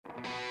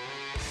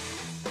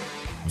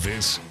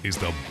This is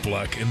the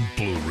Black and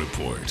Blue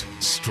Report,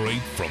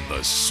 straight from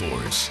the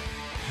source.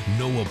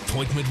 No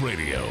appointment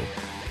radio,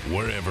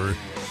 wherever,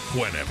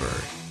 whenever.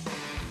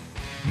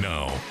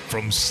 Now,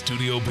 from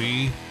Studio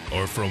B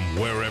or from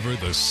wherever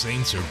the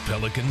Saints or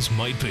Pelicans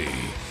might be,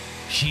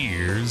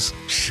 here's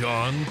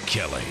Sean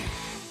Kelly.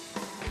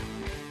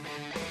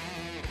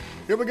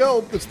 Here we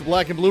go. It's the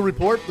Black and Blue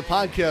Report, the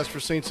podcast for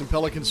Saints and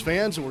Pelicans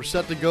fans, and we're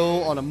set to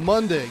go on a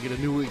Monday, get a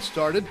new week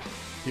started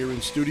here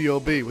in Studio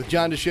B. With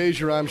John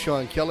DeShazier, I'm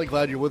Sean Kelly.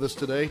 Glad you're with us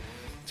today.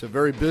 It's a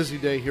very busy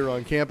day here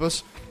on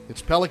campus.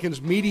 It's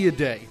Pelicans Media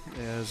Day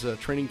as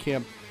training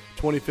camp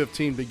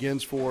 2015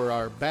 begins for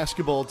our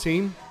basketball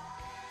team,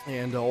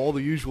 and all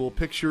the usual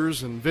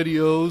pictures and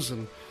videos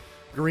and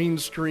green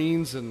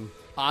screens and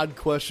odd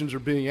questions are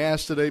being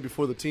asked today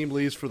before the team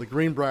leaves for the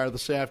Greenbrier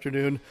this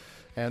afternoon.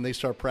 And they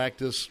start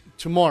practice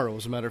tomorrow,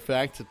 as a matter of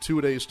fact,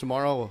 2 days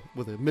tomorrow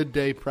with a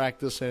midday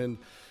practice and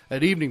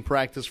an evening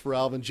practice for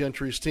Alvin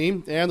Gentry's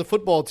team. And the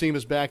football team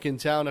is back in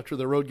town after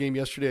their road game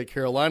yesterday at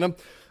Carolina.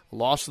 A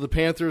loss to the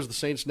Panthers. The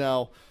Saints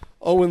now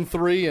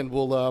 0-3, and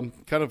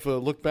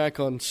we'll look back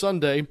on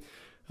Sunday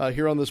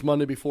here on this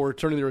Monday before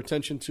turning their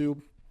attention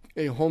to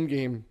a home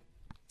game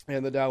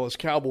and the Dallas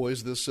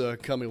Cowboys this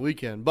coming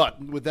weekend.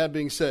 But with that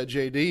being said,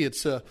 JD,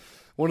 it's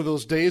one of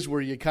those days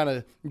where you kind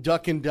of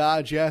duck and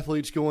dodge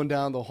athletes going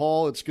down the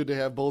hall. It's good to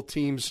have both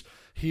teams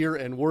here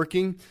and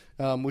working.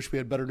 Wish we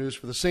had better news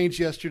for the Saints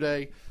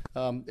yesterday.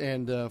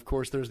 Of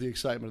course, there's the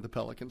excitement of the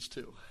Pelicans,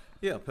 too.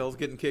 Yeah, Pel's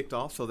getting kicked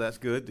off, so that's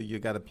good. You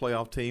got a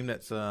playoff team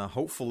that's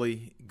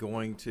hopefully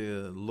going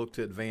to look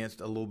to advance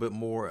a little bit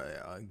more,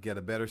 get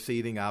a better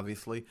seeding,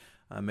 obviously,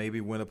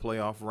 maybe win a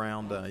playoff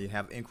round. You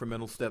have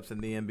incremental steps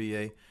in the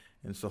NBA.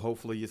 And so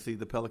hopefully you see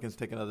the Pelicans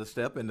take another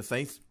step, and the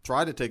Saints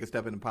try to take a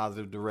step in a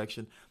positive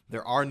direction.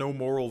 There are no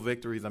moral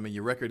victories. I mean,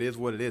 your record is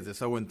what it is.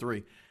 It's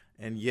 0-3.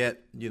 And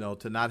yet,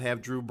 to not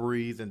have Drew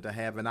Brees and to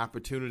have an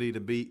opportunity to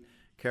beat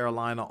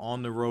Carolina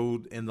on the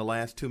road in the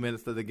last 2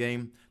 minutes of the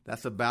game,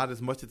 that's about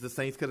as much as the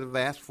Saints could have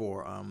asked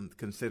for,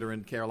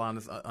 considering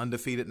Carolina's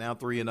undefeated now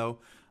 3-0.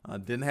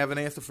 Didn't have an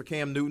answer for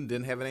Cam Newton,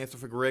 didn't have an answer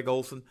for Greg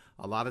Olsen.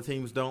 A lot of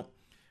teams don't.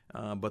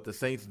 But the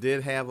Saints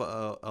did have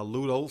Luke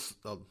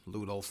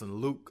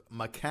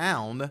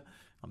McCown.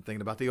 I'm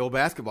thinking about the old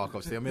basketball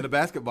coach. See, I'm in a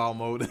basketball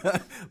mode.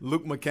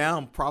 Luke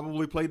McCown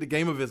probably played the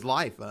game of his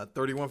life,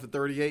 31 for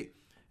 38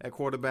 at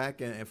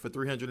quarterback and for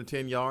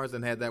 310 yards,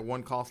 and had that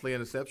one costly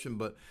interception.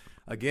 But,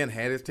 again,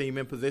 had his team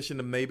in position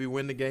to maybe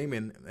win the game,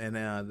 and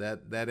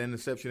that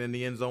interception in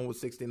the end zone with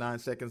 69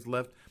 seconds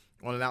left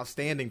on an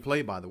outstanding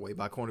play, by the way,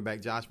 by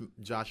cornerback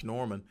Josh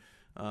Norman.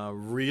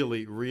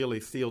 Really, really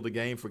sealed the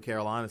game for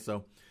Carolina.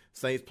 So,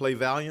 Saints play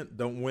valiant,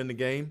 don't win the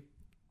game.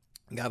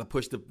 Got to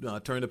push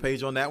turn the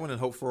page on that one and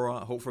hope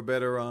for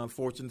better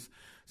fortunes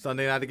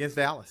Sunday night against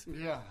Dallas.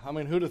 Yeah, I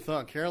mean, who'd have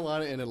thought?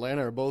 Carolina and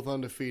Atlanta are both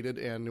undefeated,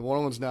 and New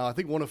Orleans now, I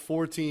think, one of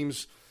 4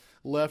 teams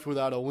left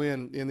without a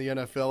win in the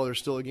NFL. There's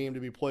still a game to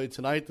be played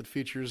tonight that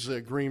features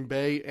Green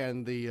Bay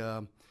and the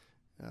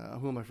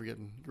who am I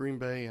forgetting? Green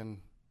Bay and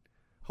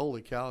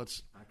holy cow,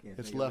 it's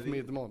left me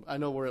at the moment. I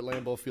know we're at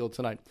Lambeau Field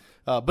tonight,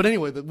 but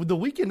anyway, the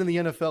weekend in the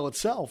NFL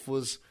itself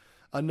was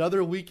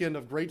another weekend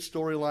of great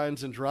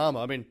storylines and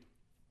drama. I mean,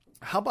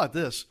 how about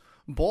this?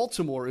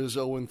 Baltimore is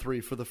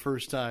 0-3 for the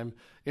first time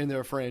in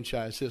their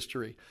franchise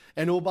history.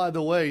 And, oh, by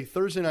the way,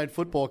 Thursday Night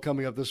Football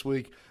coming up this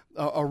week,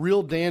 a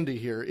real dandy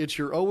here. It's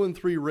your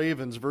 0-3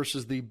 Ravens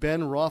versus the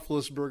Ben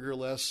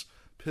Roethlisberger-less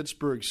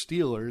Pittsburgh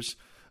Steelers,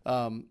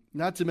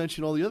 not to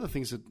mention all the other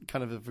things that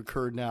kind of have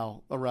occurred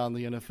now around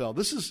the NFL.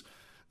 This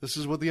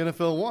is what the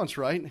NFL wants,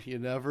 right? You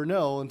never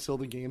know until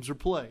the games are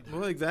played.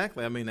 Well,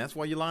 exactly. I mean, that's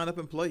why you line up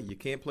and play. You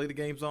can't play the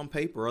games on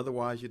paper.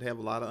 Otherwise, you'd have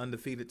a lot of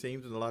undefeated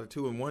teams and a lot of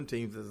 2-1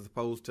 teams as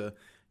opposed to,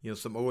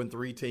 some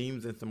 0-3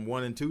 teams and some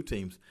 1-2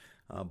 teams.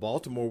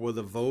 Baltimore was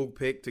a vogue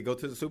pick to go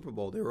to the Super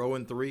Bowl. They were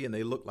 0-3, and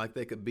they looked like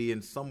they could be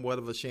in somewhat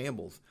of a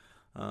shambles.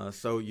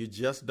 So you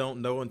just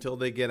don't know until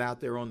they get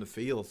out there on the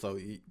field. So,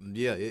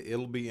 yeah,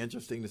 it'll be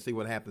interesting to see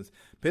what happens.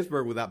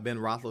 Pittsburgh, without Ben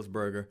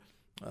Roethlisberger,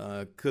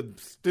 could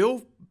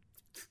still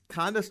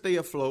kind of stay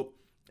afloat,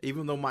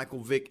 even though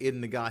Michael Vick isn't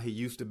the guy he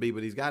used to be.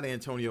 But he's got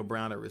Antonio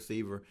Brown at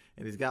receiver,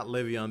 and he's got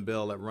Le'Veon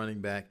Bell at running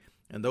back.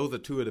 And those are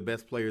 2 of the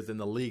best players in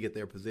the league at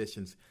their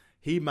positions.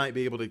 He might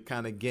be able to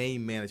kind of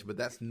game manage, but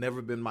that's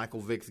never been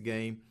Michael Vick's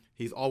game.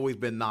 He's always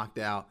been knocked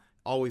out,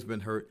 always been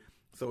hurt.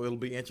 So it'll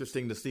be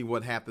interesting to see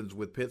what happens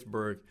with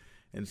Pittsburgh.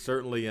 And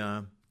certainly,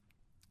 the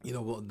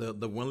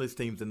winless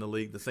teams in the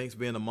league, the Saints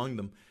being among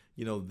them,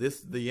 the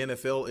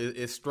NFL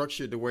is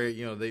structured to where,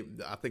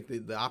 I think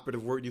the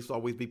operative word used to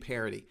always be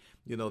parity.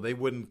 They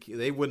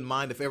wouldn't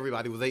mind if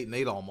everybody was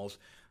 8-8 almost.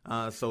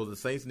 So the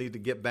Saints need to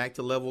get back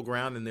to level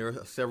ground, and there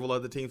are several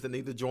other teams that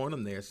need to join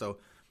them there. So,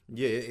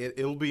 yeah,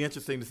 it'll be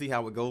interesting to see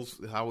how it goes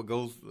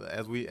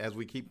as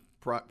we keep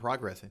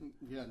progressing.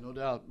 Yeah, no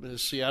doubt.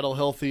 Is Seattle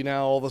healthy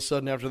now all of a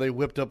sudden after they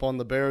whipped up on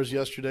the Bears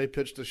yesterday,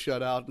 pitched a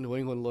shutout? New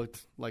England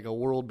looked like a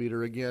world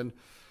beater again.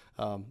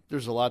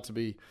 There's a lot to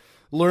be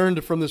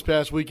learned from this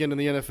past weekend in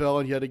the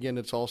NFL, and yet again,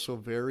 it's also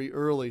very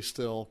early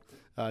still,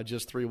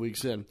 just 3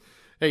 weeks in.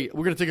 Hey,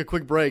 we're going to take a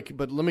quick break,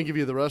 but let me give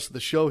you the rest of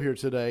the show here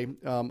today.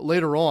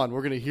 Later on,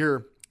 we're going to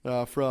hear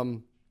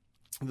from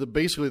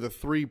basically the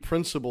three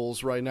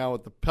principals right now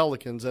at the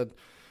Pelicans. That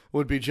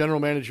would be General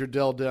Manager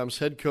Dell Demps,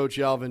 Head Coach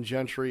Alvin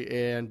Gentry,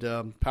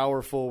 and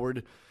power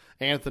forward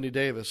Anthony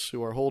Davis,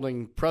 who are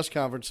holding press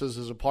conferences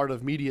as a part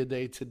of Media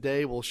Day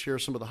today. We'll share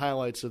some of the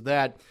highlights of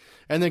that.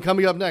 And then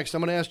coming up next,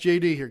 I'm going to ask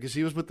JD here, because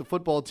he was with the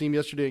football team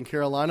yesterday in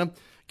Carolina,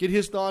 get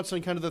his thoughts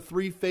on kind of the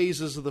three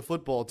phases of the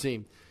football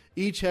team,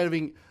 each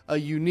having a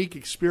unique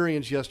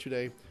experience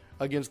yesterday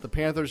against the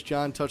Panthers.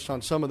 John touched on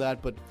some of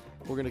that, but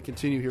we're going to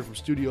continue here from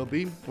Studio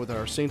B with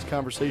our Saints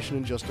conversation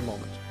in just a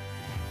moment.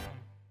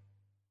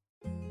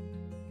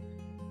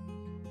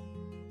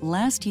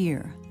 Last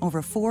year,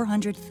 over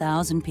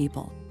 400,000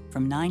 people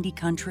from 90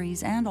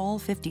 countries and all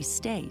 50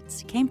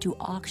 states came to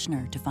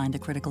Auctioner to find the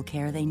critical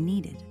care they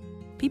needed.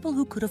 People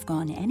who could have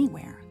gone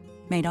anywhere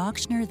made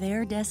Auctioner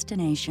their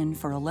destination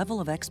for a level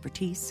of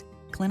expertise,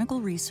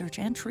 clinical research,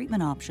 and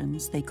treatment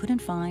options they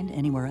couldn't find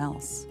anywhere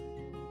else.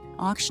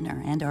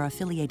 Auctioner and our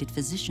affiliated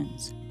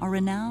physicians are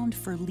renowned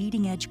for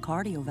leading-edge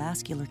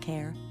cardiovascular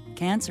care,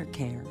 cancer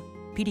care,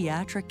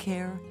 pediatric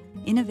care,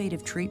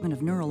 innovative treatment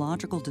of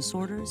neurological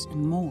disorders,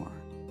 and more.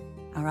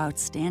 Our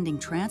outstanding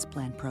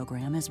transplant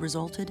program has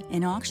resulted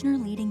in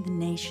Auctioner leading the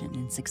nation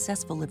in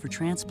successful liver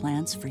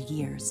transplants for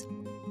years.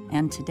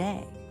 And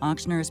today,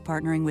 Auctioner is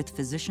partnering with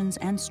physicians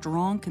and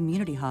strong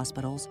community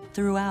hospitals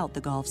throughout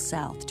the Gulf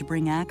South to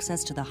bring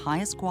access to the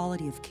highest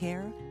quality of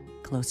care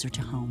closer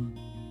to home.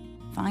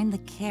 Find the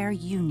care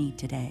you need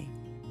today.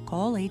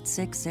 Call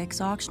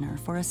 866-AUCTIONER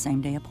for a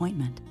same-day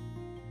appointment.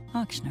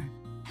 Auctioner,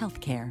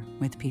 healthcare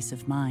with peace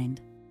of mind.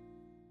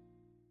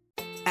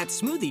 At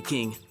Smoothie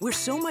King, we're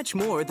so much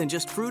more than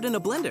just fruit in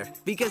a blender,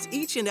 because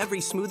each and every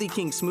Smoothie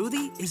King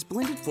smoothie is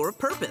blended for a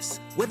purpose.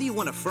 Whether you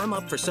want to firm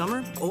up for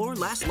summer or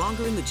last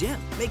longer in the gym,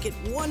 make it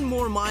one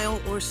more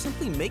mile, or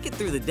simply make it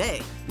through the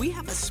day, we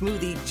have a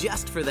smoothie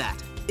just for that.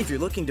 If you're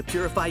looking to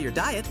purify your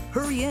diet,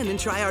 hurry in and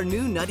try our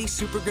new Nutty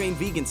Super Grain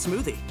Vegan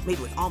Smoothie, made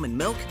with almond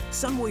milk,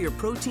 Sun Warrior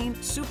protein,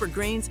 super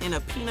grains, and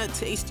a peanut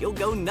taste you'll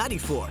go nutty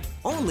for.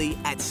 Only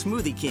at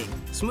Smoothie King.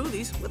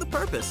 Smoothies with a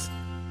purpose.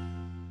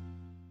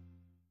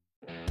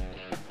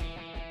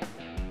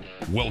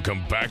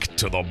 Welcome back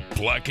to the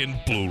Black and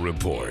Blue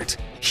Report.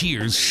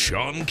 Here's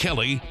Sean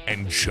Kelly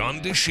and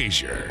John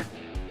DeShazier.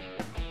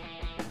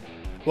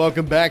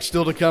 Welcome back.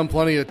 Still to come,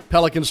 plenty of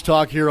Pelicans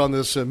talk here on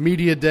this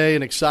Media Day,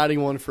 an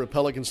exciting one for a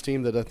Pelicans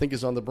team that I think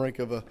is on the brink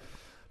of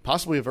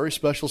possibly a very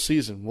special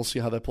season. We'll see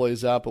how that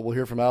plays out, but we'll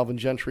hear from Alvin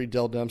Gentry,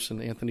 Dell Demps, and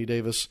Anthony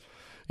Davis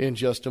in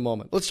just a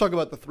moment. Let's talk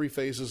about the three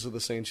phases of the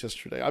Saints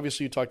yesterday.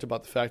 Obviously, you talked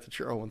about the fact that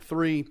you're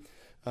 0-3.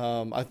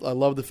 I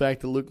love the fact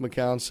that Luke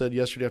McCown said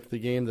yesterday after the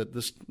game that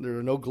there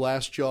are no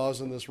glass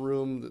jaws in this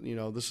room.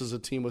 That, this is a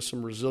team with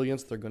some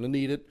resilience. They're going to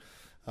need it,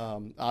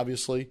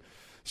 obviously,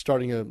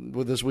 starting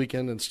with this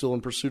weekend and still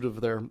in pursuit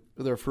of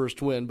their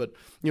first win. But,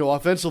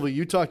 offensively,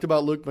 you talked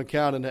about Luke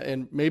McCown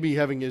and maybe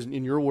having,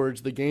 in your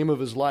words, the game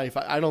of his life.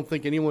 I don't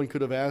think anyone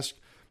could have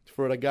asked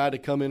for a guy to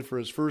come in for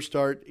his first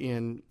start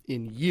in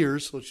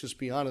years, let's just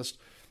be honest,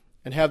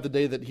 and have the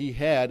day that he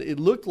had. It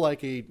looked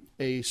like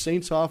a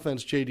Saints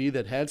offense, JD,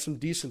 that had some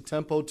decent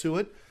tempo to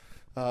it,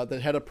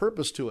 that had a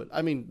purpose to it.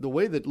 I mean, the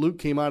way that Luke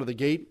came out of the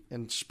gate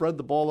and spread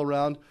the ball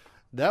around,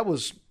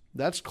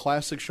 that's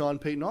classic Sean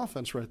Payton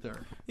offense right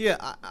there.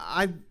 Yeah,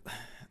 I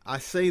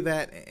say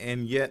that,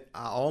 and yet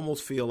I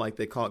almost feel like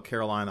they caught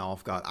Carolina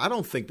off guard. I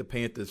don't think the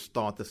Panthers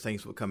thought the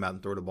Saints would come out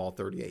and throw the ball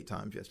 38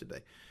 times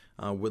yesterday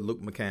with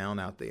Luke McCown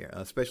out there,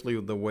 especially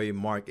with the way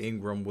Mark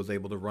Ingram was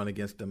able to run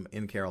against them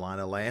in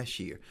Carolina last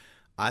year.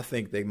 I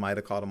think they might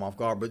have caught him off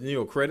guard. But,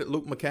 credit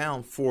Luke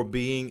McCown for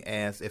being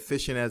as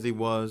efficient as he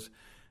was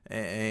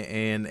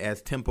and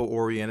as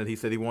tempo-oriented. He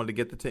said he wanted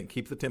to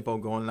keep the tempo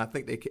going, and I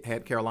think they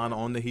had Carolina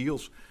on the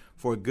heels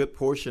for a good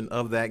portion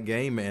of that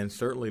game, and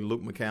certainly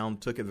Luke McCown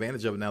took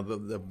advantage of it. Now,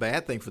 the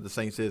bad thing for the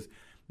Saints is,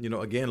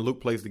 again,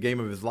 Luke plays the game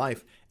of his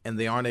life, and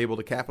they aren't able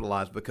to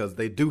capitalize because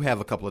they do have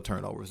a couple of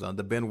turnovers.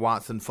 The Ben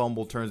Watson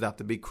fumble turns out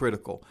to be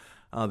critical.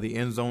 The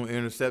end zone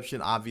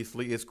interception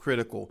obviously is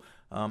critical.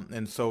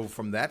 And so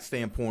from that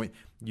standpoint,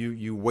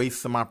 you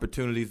waste some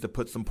opportunities to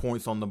put some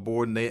points on the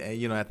board. And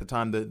they, at the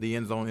time the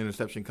end zone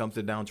interception comes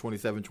to down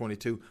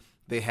 27-22,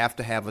 they have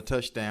to have a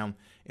touchdown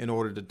in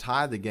order to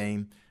tie the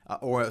game.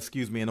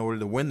 In order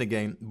to win the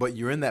game, but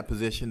you're in that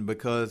position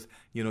because,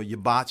 you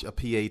botch a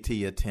PAT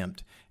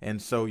attempt.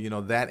 And so,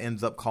 that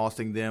ends up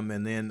costing them.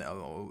 And then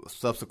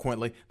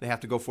subsequently, they have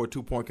to go for a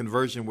 2-point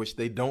conversion, which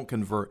they don't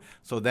convert.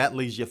 So that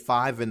leaves you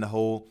 5 in the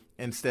hole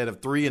instead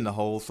of 3 in the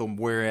hole. So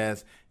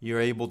whereas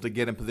you're able to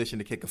get in position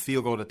to kick a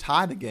field goal to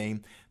tie the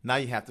game, now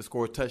you have to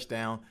score a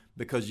touchdown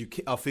because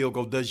a field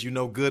goal does you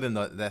no good in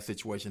that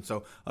situation.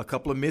 So a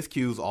couple of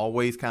miscues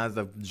always kind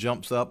of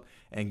jumps up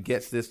and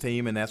gets this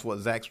team, and that's what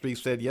Zach Strief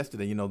said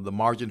yesterday. The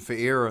margin for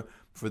error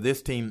for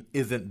this team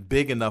isn't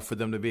big enough for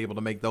them to be able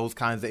to make those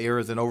kinds of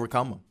errors and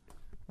overcome them.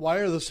 Why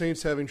are the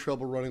Saints having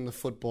trouble running the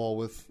football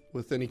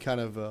with any kind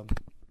of,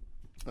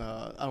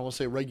 I don't want to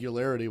say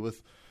regularity,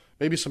 with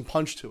maybe some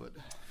punch to it?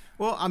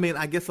 Well, I mean,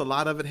 I guess a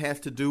lot of it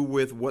has to do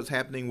with what's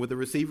happening with the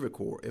receiver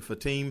core. If a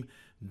team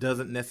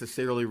doesn't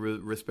necessarily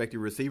respect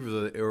your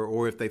receivers,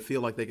 or if they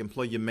feel like they can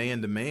play you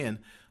man-to-man,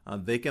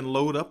 they can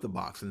load up the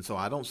box. And so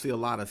I don't see a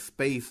lot of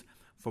space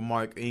for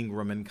Mark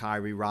Ingram and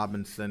Kyrie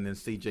Robinson and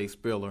C.J.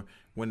 Spiller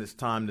when it's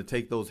time to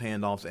take those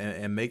handoffs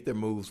and make their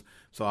moves.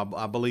 So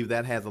I believe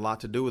that has a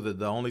lot to do with it.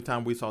 The only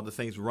time we saw the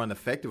Saints run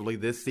effectively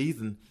this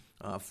season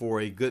for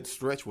a good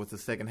stretch was the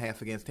second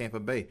half against Tampa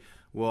Bay.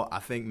 Well, I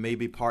think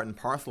maybe part and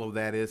parcel of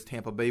that is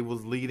Tampa Bay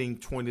was leading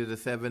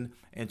 20-7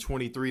 and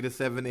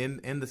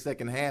 23-7 in the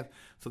second half,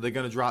 so they're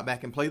going to drop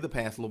back and play the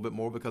pass a little bit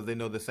more because they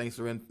know the Saints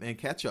are in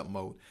catch-up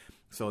mode.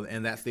 So,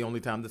 and that's the only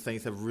time the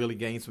Saints have really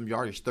gained some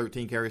yardage,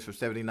 13 carries for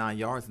 79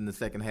 yards in the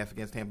second half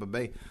against Tampa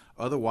Bay.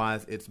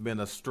 Otherwise, it's been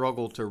a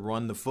struggle to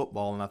run the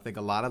football, and I think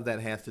a lot of that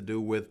has to do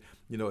with,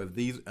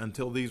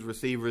 until these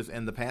receivers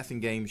and the passing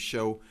game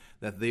show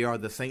that they are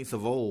the Saints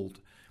of old,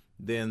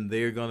 then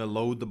they're going to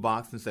load the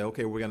box and say,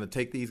 okay, we're going to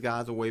take these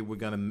guys away. We're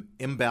going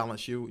to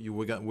imbalance you.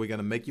 We're going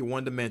to make you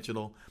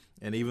one-dimensional.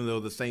 And even though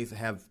the Saints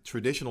have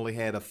traditionally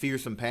had a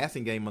fearsome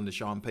passing game under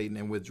Sean Payton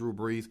and with Drew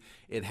Brees,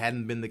 it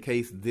hadn't been the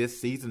case this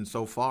season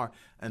so far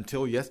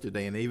until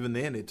yesterday. And even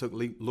then, it took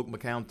Luke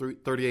McCown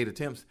 38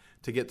 attempts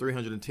to get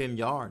 310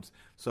 yards.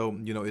 So,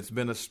 it's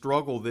been a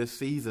struggle this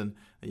season,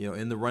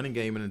 in the running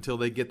game. And until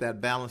they get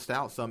that balanced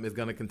out, some is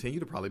going to continue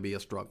to probably be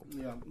a struggle.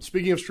 Yeah.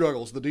 Speaking of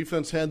struggles, the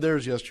defense had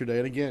theirs yesterday.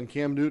 And again,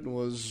 Cam Newton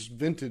was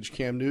vintage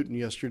Cam Newton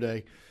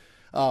yesterday.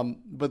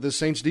 But the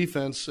Saints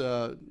defense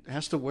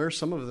has to wear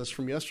some of this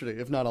from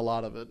yesterday, if not a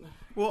lot of it.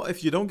 Well,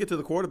 if you don't get to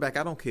the quarterback,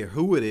 I don't care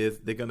who it is,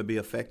 they're going to be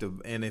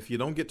effective. And if you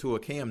don't get to a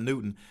Cam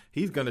Newton,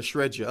 he's going to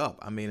shred you up.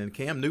 I mean, and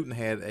Cam Newton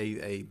had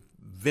a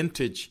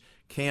vintage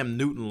Cam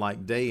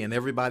Newton-like day, and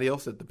everybody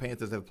else that the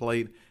Panthers have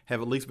played have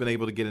at least been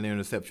able to get an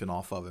interception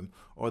off of him,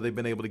 or they've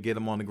been able to get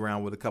him on the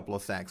ground with a couple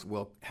of sacks.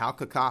 Well, Hal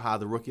Kakaha,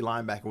 the rookie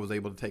linebacker, was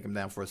able to take him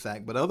down for a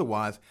sack, but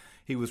otherwise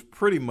he was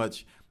pretty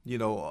much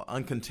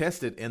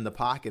uncontested in the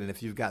pocket. And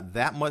if you've got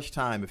that much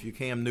time, if you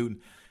Cam Newton,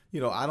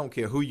 I don't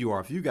care who you are,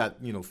 if you got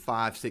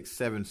 5, 6,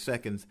 7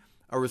 seconds,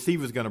 a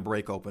receiver's going to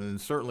break open. And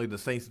certainly the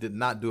Saints did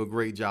not do a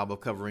great job of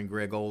covering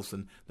Greg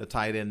Olsen, the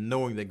tight end,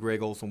 knowing that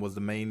Greg Olsen was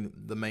the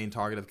main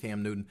target of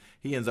Cam Newton.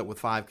 He ends up with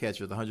 5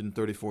 catches,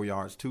 134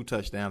 yards, 2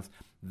 touchdowns.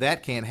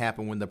 That can't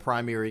happen when the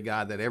primary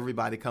guy that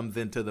everybody comes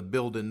into the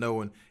building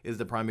knowing is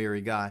the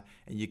primary guy,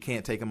 and you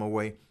can't take him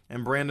away.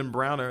 And Brandon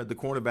Browner, the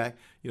cornerback,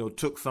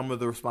 took some of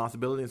the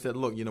responsibility and said,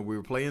 look, we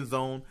were playing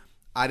zone.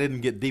 I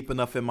didn't get deep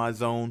enough in my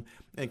zone.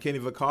 And Kenny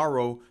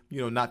Vaccaro,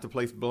 not to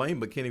place blame,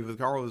 but Kenny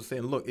Vaccaro was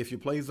saying, look, if you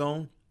play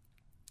zone,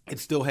 it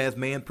still has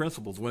man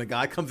principles. When a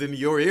guy comes into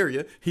your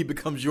area, he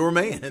becomes your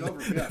man.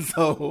 Yeah.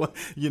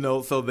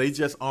 So they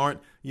just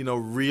aren't,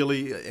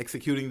 really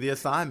executing the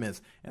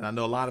assignments. And I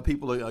know a lot of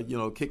people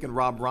are, kicking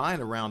Rob Ryan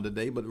around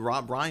today, but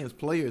Rob Ryan's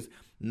players,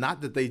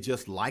 not that they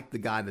just like the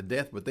guy to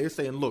death, but they're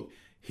saying, look,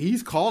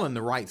 he's calling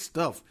the right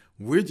stuff.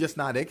 We're just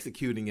not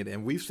executing it,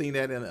 and we've seen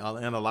that in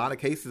a lot of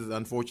cases.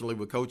 Unfortunately,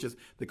 with coaches,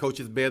 the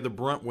coaches bear the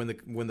brunt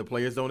when the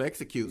players don't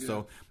execute.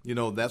 Yeah.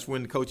 So that's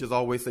when coaches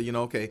always say,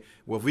 okay,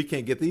 well, if we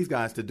can't get these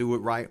guys to do it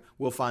right,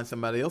 we'll find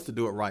somebody else to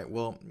do it right.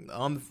 Well,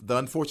 the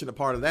unfortunate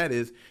part of that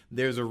is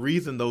there's a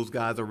reason those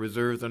guys are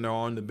reserves and they're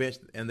on the bench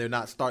and they're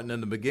not starting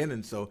in the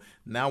beginning. So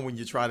now when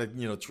you try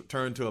to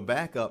turn to a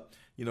backup,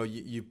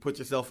 you put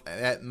yourself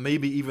at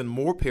maybe even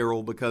more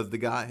peril because the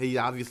guy, he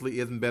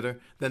obviously isn't better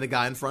than the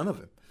guy in front of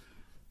him.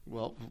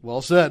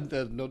 Well said.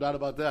 No doubt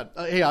about that.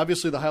 Hey,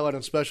 obviously the highlight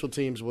on special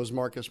teams was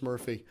Marcus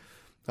Murphy.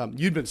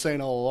 You'd been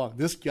saying all along,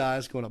 this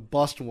guy's going to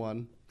bust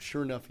one.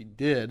 Sure enough, he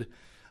did.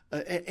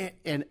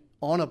 And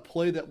on a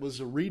play that was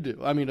a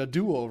redo. I mean, a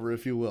do-over,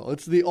 if you will.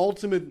 It's the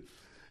ultimate,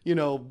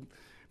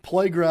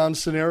 playground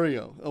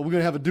scenario. We're going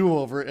to have a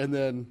do-over, and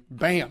then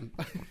bam.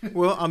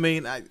 Well, I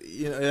mean,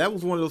 that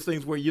was one of those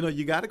things where,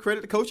 you got to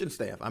credit the coaching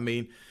staff. I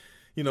mean,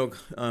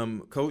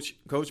 Coach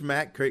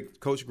Mack,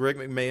 Coach Greg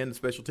McMahon, the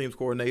special teams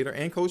coordinator,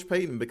 and Coach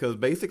Payton, because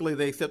basically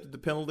they accepted the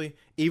penalty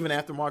even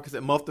after Marcus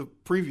had muffed the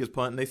previous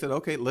punt, and they said,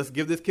 okay, let's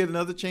give this kid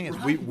another chance.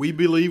 Right. We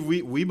believe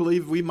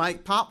we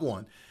might pop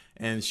one.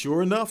 And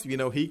sure enough,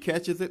 he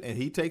catches it and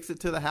he takes it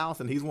to the house,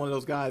 and he's one of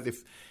those guys,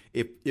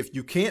 if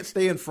you can't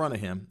stay in front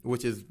of him,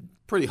 which is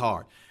pretty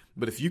hard,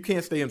 but if you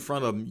can't stay in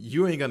front of him,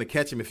 you ain't going to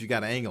catch him if you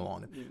got an angle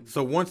on him. Mm-hmm.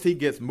 So once he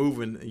gets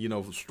moving,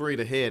 straight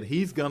ahead,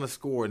 he's going to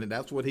score, and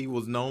that's what he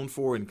was known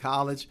for in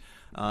college.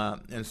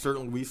 And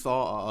certainly we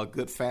saw a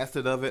good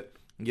facet of it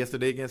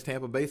yesterday against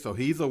Tampa Bay. So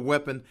he's a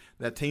weapon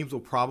that teams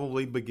will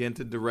probably begin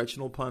to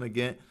directional punt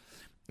again.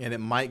 And it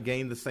might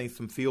gain the Saints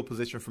some field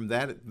position from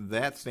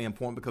that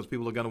standpoint because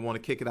people are going to want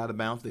to kick it out of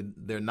bounds.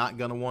 They're not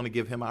going to want to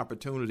give him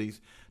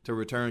opportunities to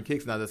return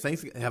kicks. Now, the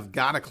Saints have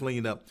got to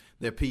clean up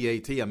their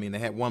PAT. I mean, they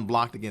had one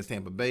blocked against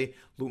Tampa Bay.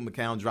 Luke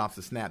McCown drops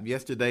a snap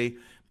yesterday.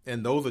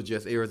 And those are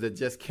just errors that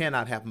just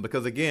cannot happen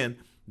because, again,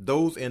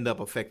 those end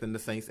up affecting the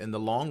Saints in the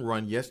long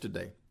run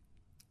yesterday.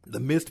 The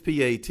missed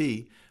PAT,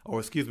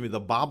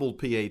 the bobbled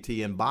PAT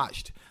and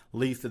botched,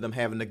 leads to them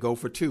having to go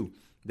for 2.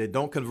 They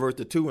don't convert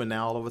the 2, and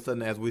now all of a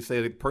sudden, as we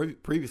said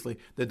previously,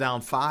 they're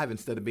down 5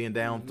 instead of being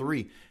down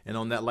 3. And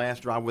on that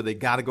last drive where they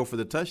got to go for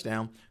the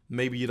touchdown,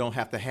 maybe you don't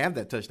have to have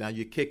that touchdown.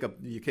 You kick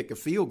a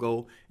field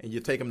goal and you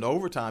take them to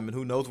overtime, and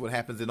who knows what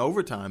happens in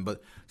overtime.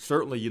 But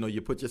certainly,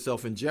 you put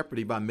yourself in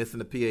jeopardy by missing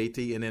the PAT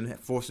and then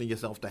forcing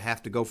yourself to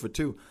have to go for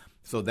 2.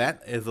 So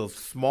that is a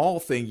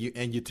small thing,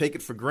 and you take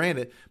it for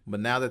granted.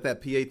 But now that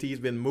PAT has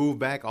been moved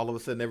back, all of a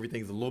sudden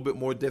everything's a little bit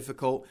more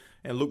difficult.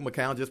 And Luke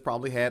McCown just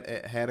probably had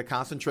a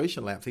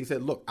concentration lapse. He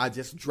said, "Look, I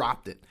just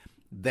dropped it.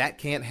 That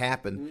can't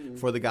happen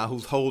for the guy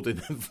who's holding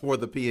for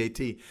the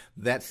PAT.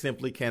 That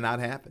simply cannot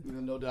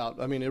happen." No doubt.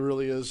 I mean, it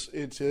really is.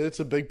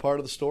 It's a big part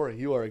of the story.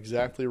 You are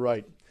exactly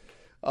right.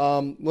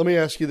 Let me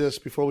ask you this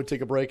before we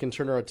take a break and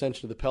turn our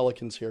attention to the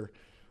Pelicans here.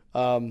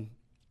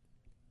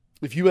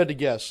 If you had to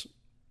guess,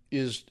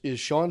 is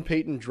Sean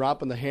Payton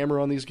dropping the hammer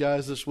on these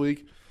guys this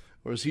week,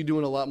 or is he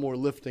doing a lot more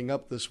lifting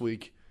up this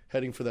week,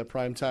 heading for that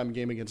primetime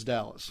game against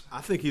Dallas? I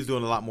think he's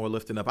doing a lot more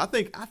lifting up. I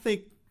think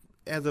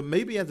as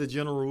a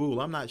general rule,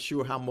 I'm not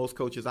sure how most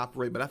coaches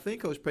operate, but I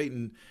think Coach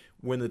Payton,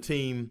 when the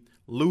team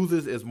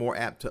loses, is more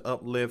apt to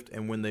uplift,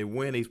 and when they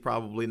win, he's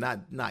probably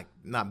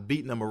not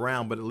beating them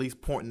around, but at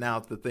least pointing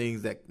out the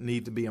things that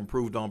need to be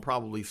improved on,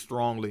 probably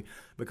strongly,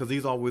 because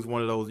he's always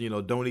one of those,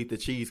 don't eat the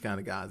cheese kind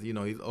of guys. He's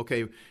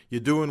okay, you're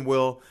doing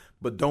well,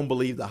 but don't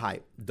believe the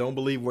hype. Don't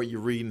believe what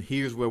you're reading.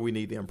 Here's where we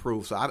need to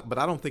improve. But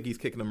I don't think he's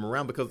kicking them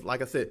around because,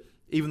 like I said,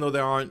 even though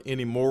there aren't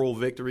any moral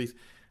victories,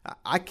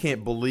 I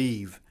can't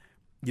believe,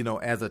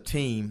 as a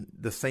team,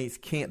 the Saints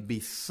can't be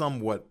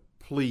somewhat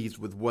pleased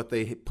with what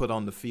they put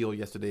on the field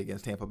yesterday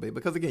against Tampa Bay.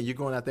 Because, again, you're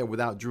going out there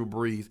without Drew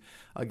Brees,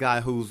 a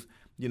guy who's,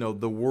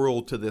 the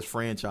world to this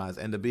franchise.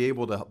 And to be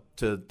able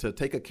to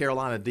take a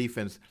Carolina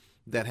defense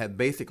that had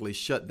basically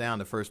shut down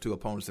the first 2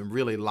 opponents and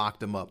really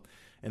locked them up,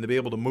 and to be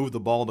able to move the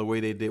ball the way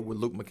they did with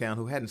Luke McCown,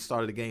 who hadn't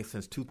started a game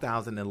since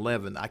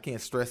 2011. I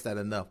can't stress that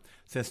enough.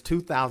 Since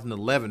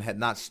 2011, had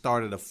not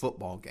started a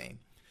football game.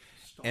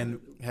 And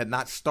had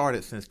not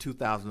started since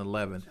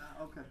 2011.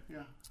 Okay,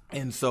 yeah.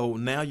 And so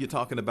now you're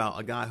talking about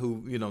a guy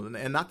who,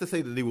 and not to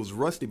say that he was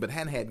rusty, but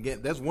hadn't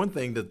had – that's one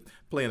thing to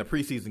play in a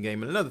preseason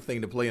game and another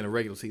thing to play in a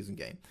regular season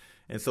game.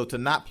 And so to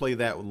not play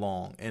that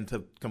long and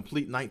to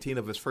complete 19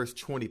 of his first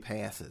 20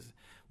 passes,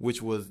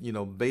 which was,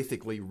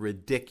 basically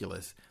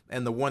ridiculous.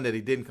 And the one that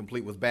he didn't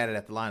complete was batted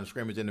at the line of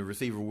scrimmage, and the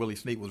receiver, Willie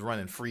Snead, was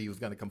running free. He was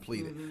going to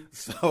complete it.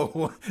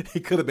 So he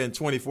could have been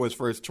 20 for his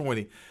first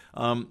 20.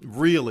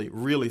 Really,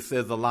 really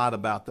says a lot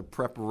about the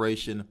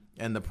preparation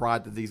and the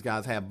pride that these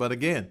guys have. But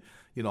again,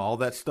 all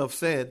that stuff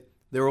said,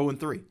 they're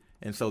 0-3.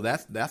 And so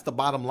that's the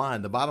bottom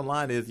line. The bottom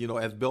line is,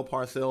 as Bill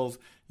Parcells,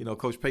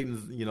 Coach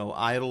Payton's,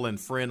 idol and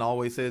friend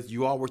always says,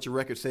 you are what your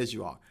record says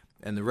you are.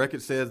 And the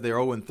record says they're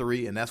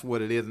 0-3, and that's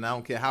what it is. And I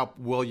don't care how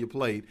well you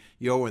played,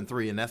 you're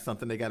 0-3, and that's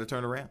something they got to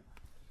turn around.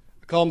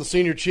 I call him the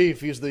senior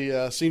chief. He's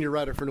the senior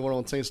writer for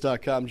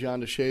NewOrleansSaints.com,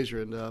 John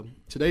DeShazier. And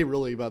today,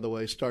 really, by the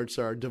way, starts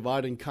our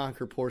divide and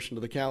conquer portion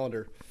of the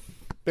calendar.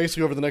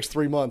 Basically, over the next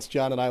 3 months,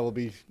 John and I will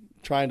be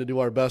trying to do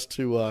our best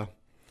to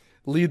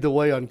lead the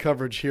way on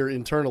coverage here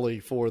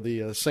internally for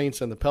the Saints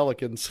and the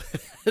Pelicans.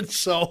 And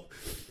so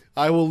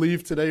I will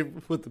leave today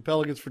with the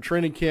Pelicans for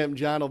training camp.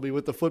 John will be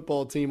with the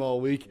football team all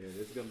week. Yeah,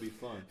 it's going to be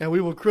fun. And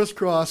we will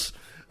crisscross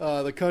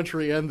the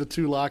country and the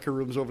 2 locker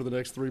rooms over the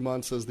next 3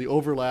 months as the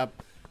overlap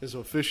is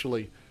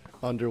officially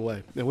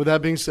underway. And with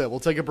that being said, we'll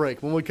take a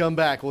break. When we come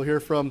back, we'll hear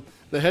from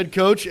the head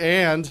coach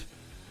and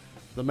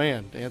the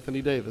man,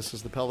 Anthony Davis,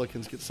 as the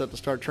Pelicans get set to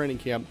start training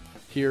camp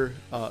here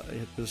at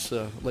this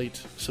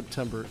late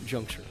September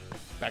juncture.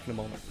 Back in a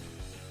moment.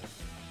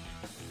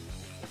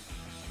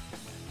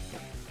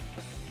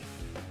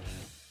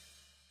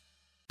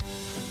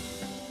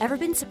 Ever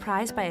been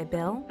surprised by a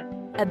bill?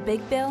 A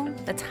big bill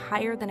that's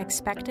higher than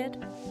expected?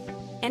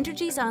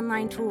 Entergy's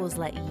online tools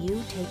let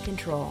you take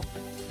control.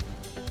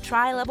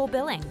 Try level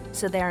billing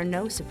so there are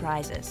no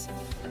surprises.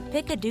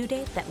 Pick a due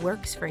date that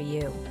works for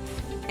you.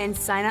 And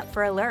sign up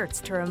for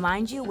alerts to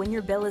remind you when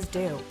your bill is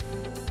due.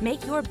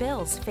 Make your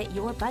bills fit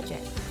your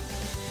budget.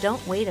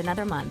 Don't wait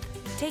another month.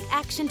 Take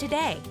action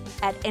today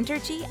at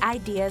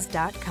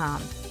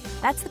EnergyIdeas.com.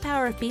 That's the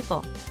power of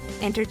people.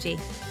 Entergy.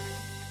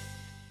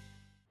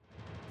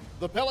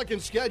 The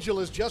Pelicans schedule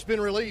has just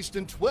been released,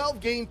 and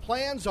 12-game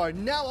plans are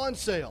now on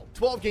sale.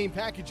 12-game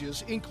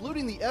packages,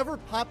 including the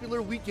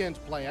ever-popular weekend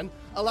plan,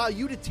 allow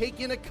you to take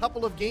in a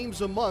couple of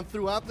games a month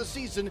throughout the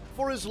season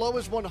for as low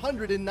as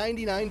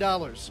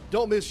 $199.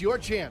 Don't miss your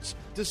chance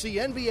to see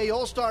NBA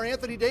All-Star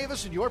Anthony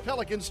Davis and your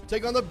Pelicans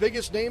take on the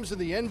biggest names in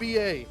the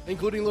NBA,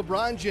 including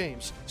LeBron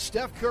James,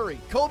 Steph Curry,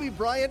 Kobe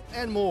Bryant,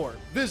 and more.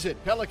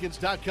 Visit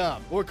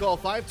Pelicans.com or call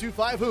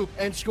 525-HOOP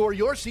and score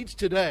your seats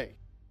today.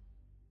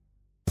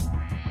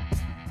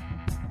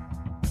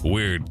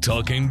 We're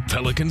talking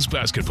Pelicans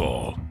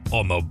basketball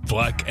on the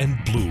Black and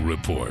Blue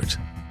Report.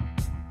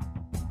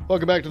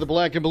 Welcome back to the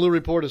Black and Blue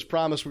Report. As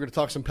promised, we're going to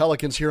talk some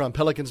Pelicans here on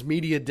Pelicans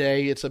Media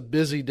Day. It's a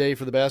busy day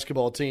for the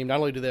basketball team. Not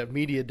only do they have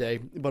Media Day,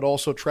 but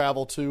also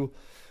travel to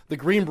the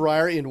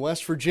Greenbrier in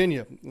West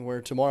Virginia,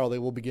 where tomorrow they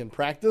will begin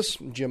practice.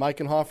 Jim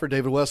Eichenhofer,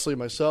 David Wesley, and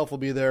myself will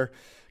be there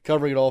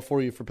covering it all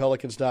for you for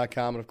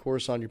Pelicans.com and, of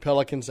course, on your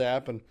Pelicans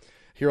app and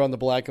here on the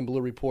Black and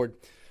Blue Report,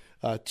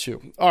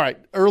 too. All right,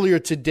 earlier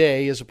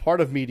today, as a part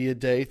of Media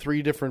Day,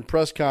 3 different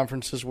press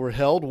conferences were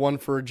held, one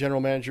for General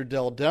Manager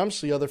Dell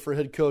Demps, the other for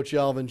head coach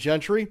Alvin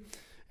Gentry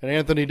and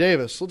Anthony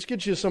Davis. Let's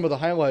get you some of the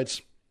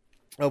highlights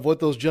of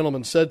what those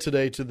gentlemen said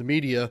today to the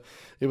media.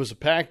 It was a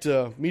packed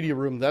media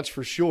room, that's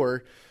for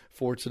sure,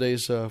 for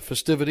today's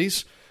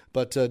festivities.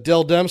 But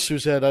Dell Demps,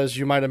 who's had, as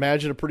you might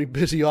imagine, a pretty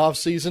busy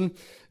offseason,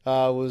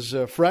 was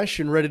fresh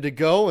and ready to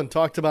go and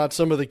talked about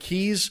some of the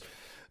keys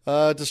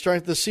to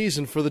start the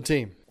season for the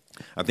team.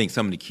 I think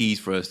some of the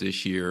keys for us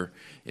this year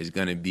is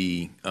going to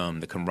be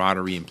the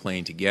camaraderie and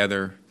playing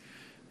together,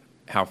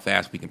 how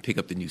fast we can pick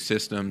up the new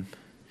system.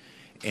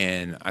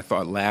 And I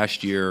thought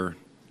last year,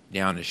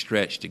 down the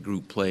stretch, the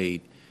group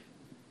played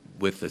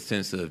with a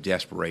sense of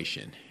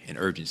desperation and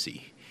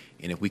urgency.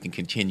 And if we can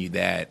continue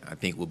that, I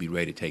think we'll be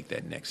ready to take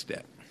that next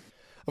step.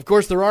 Of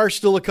course, there are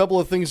still a couple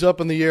of things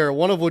up in the air,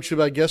 one of which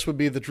I guess would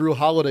be the Drew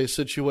Holiday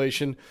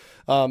situation.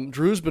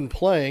 Drew's been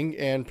playing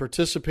and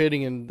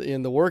participating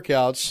in the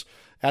workouts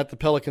at the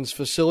Pelicans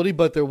facility,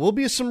 but there will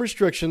be some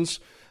restrictions,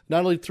 not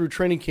only through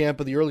training camp,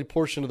 but the early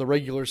portion of the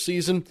regular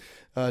season.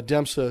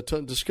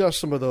 Demps discussed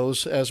some of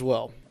those as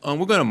well.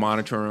 We're going to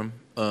monitor him.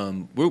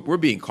 We're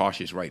being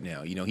cautious right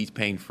now. You know, he's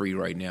pain-free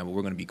right now, but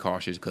we're going to be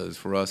cautious because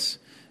for us,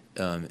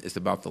 it's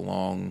about the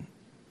long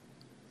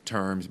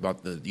terms,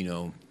 about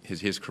the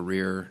his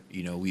career.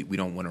 You know, we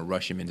don't want to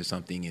rush him into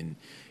something, and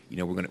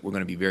we're going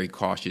to be very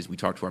cautious. We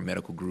talked to our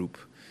medical group,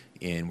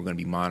 and we're going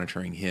to be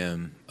monitoring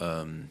him,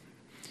 and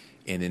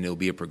then there'll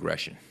be a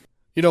progression.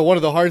 You know, one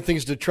of the hard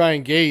things to try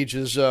and gauge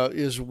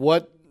is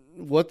what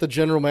the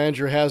general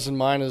manager has in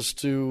mind as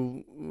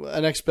to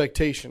an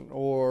expectation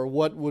or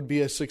what would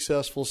be a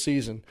successful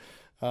season.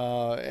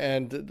 While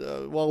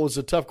it was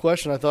a tough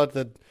question, I thought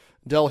that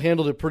Dell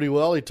handled it pretty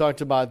well. He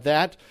talked about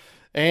that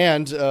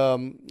and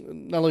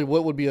not only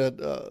what would be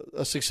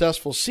a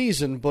successful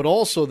season, but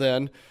also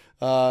then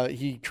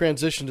he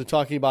transitioned to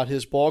talking about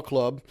his ball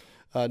club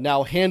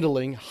now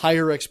handling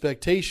higher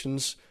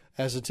expectations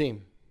as a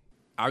team.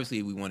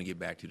 Obviously, we want to get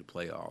back to the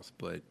playoffs,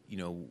 but,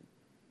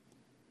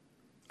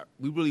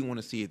 we really want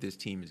to see if this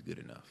team is good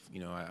enough.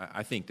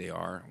 I think they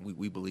are.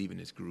 We believe in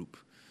this group.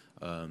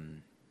 We're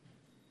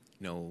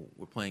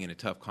playing in a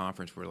tough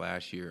conference for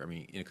last year. I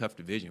mean, in a tough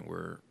division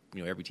where,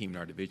 every team in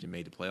our division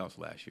made the playoffs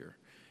last year,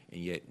 and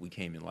yet we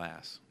came in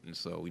last. And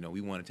so, we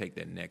want to take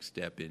that next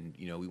step, and,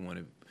 we want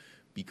to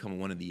become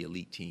one of the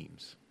elite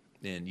teams.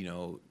 And,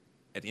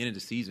 at the end of the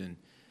season,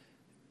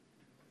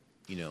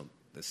 the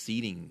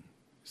seeding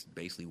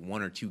basically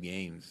 1 or 2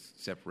 games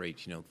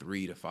separates,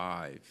 3 to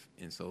 5.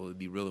 And so it'd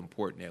be real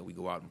important that we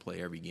go out and play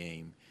every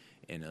game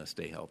and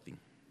stay healthy.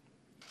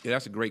 Yeah,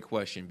 that's a great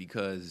question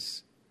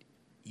because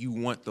you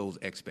want those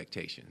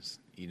expectations.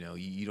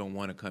 You don't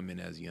want to come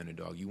in as the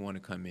underdog. You want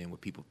to come in with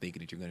people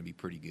thinking that you're going to be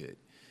pretty good.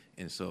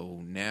 And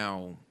so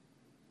now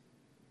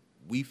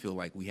we feel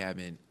like we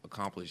haven't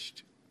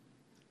accomplished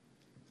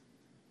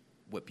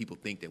what people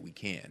think that we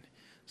can.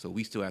 So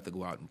we still have to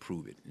go out and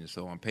prove it. And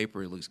so on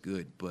paper it looks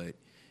good, but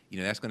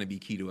that's going to be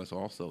key to us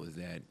also is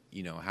that,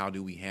 how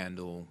do we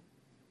handle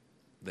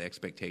the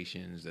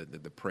expectations,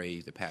 the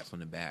praise, the pats on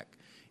the back.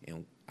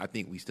 And I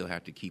think we still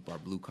have to keep our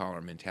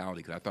blue-collar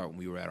mentality because I thought when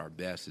we were at our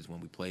best is when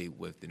we played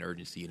with an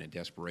urgency and a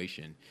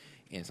desperation.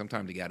 And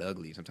sometimes it got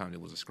ugly. Sometimes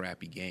it was a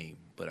scrappy game.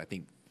 But I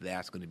think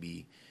that's going to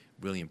be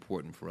really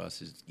important for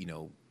us is,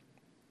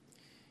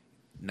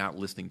 not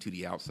listening to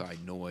the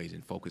outside noise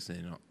and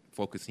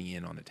focusing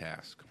in on the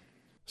task.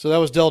 So that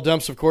was Dell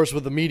Demps, of course,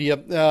 with the media.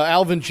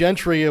 Alvin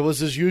Gentry was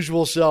his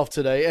usual self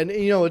today. And,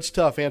 it's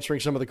tough answering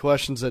some of the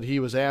questions that he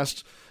was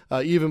asked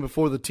even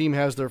before the team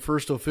has their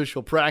first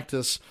official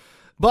practice.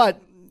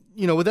 But,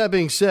 with that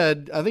being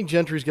said, I think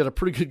Gentry's got a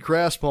pretty good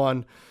grasp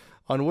on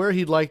where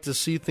he'd like to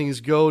see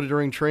things go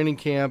during training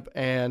camp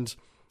and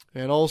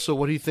also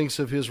what he thinks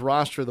of his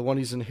roster, the one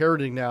he's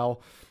inheriting now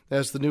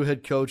as the new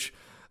head coach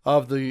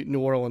of the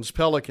New Orleans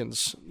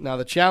Pelicans. Now,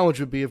 the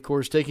challenge would be, of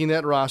course, taking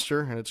that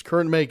roster and its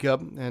current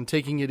makeup and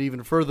taking it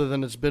even further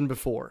than it's been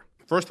before.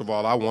 First of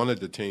all, I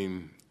wanted the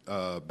team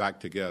back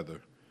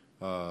together.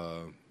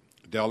 Dell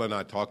and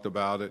I talked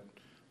about it.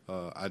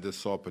 I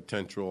just saw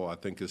potential. I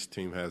think this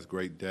team has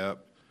great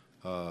depth.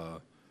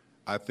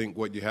 I think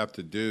what you have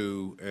to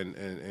do,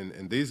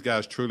 and these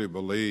guys truly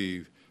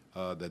believe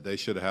that they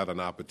should have had an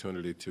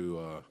opportunity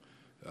to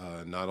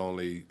not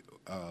only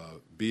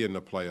be in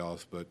the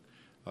playoffs, but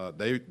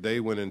they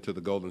went into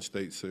the Golden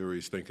State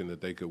series thinking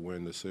that they could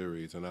win the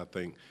series. And I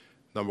think,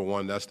 number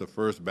one, that's the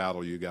first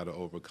battle you got to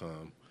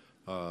overcome.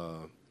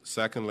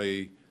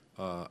 Secondly,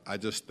 I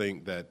just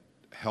think that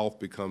health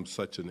becomes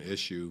such an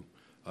issue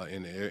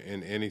in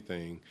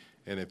anything.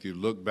 And if you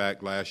look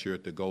back last year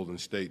at the Golden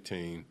State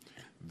team,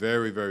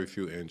 very, very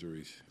few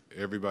injuries.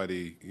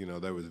 Everybody,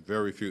 there was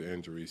very few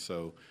injuries.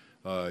 So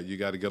you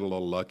got to get a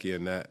little lucky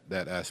in that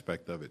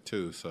aspect of it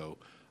too. So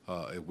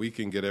if we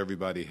can get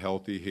everybody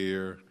healthy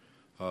here,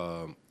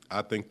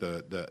 I think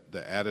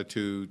the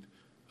attitude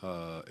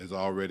is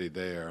already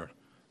there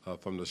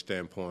from the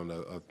standpoint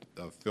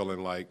of feeling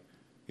like,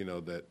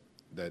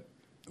 that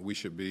we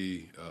should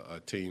be a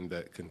team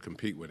that can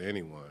compete with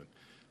anyone.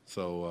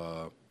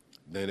 So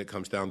then it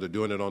comes down to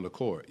doing it on the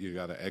court. You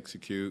got to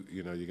execute.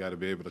 You got to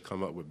be able to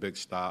come up with big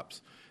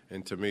stops.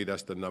 And to me,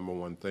 that's the number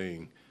one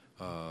thing.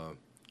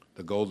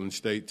 The Golden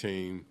State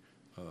team,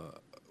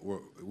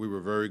 we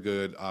were very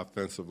good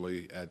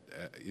offensively at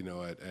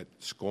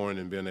scoring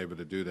and being able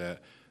to do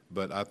that.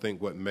 But I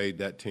think what made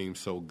that team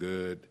so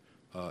good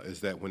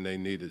is that when they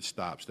needed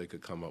stops, they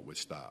could come up with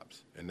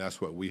stops. And that's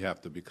what we have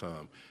to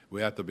become.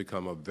 We have to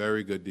become a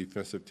very good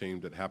defensive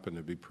team that happen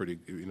to be pretty,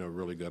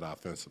 really good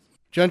offensively.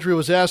 Gentry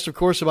was asked, of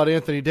course, about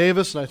Anthony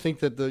Davis, and I think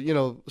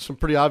that some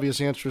pretty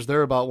obvious answers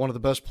there about one of the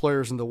best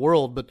players in the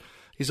world. But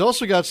he's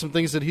also got some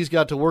things that he's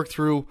got to work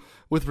through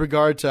with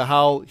regard to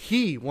how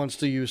he wants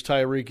to use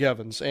Tyreke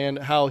Evans and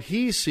how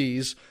he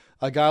sees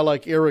a guy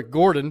like Eric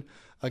Gordon,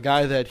 a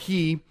guy that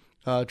he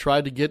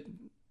tried to get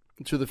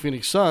to the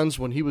Phoenix Suns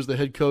when he was the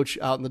head coach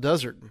out in the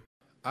desert.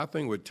 I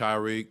think with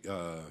Tyreke,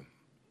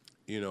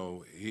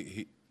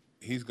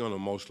 he's going to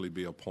mostly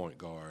be a point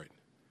guard.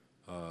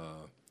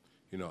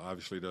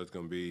 Obviously there's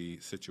going to be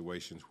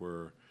situations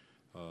where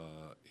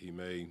he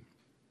may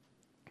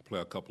play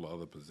a couple of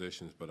other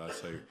positions, but I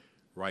say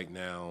right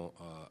now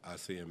I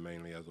see him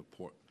mainly as a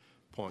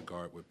point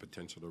guard with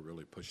potential to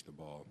really push the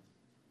ball.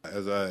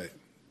 As I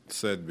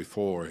said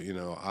before,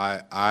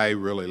 I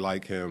really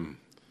like him.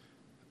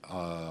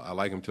 I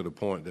like him to the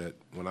point that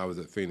when I was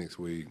at Phoenix,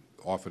 we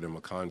offered him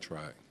a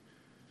contract.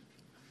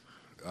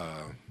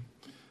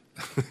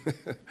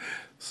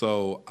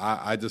 So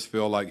I just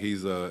feel like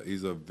he's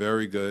a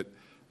very good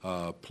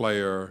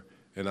player,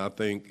 and I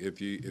think if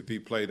he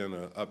played in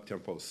an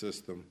up-tempo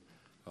system,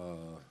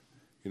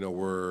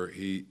 where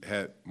he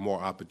had more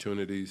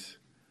opportunities,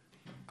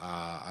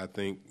 I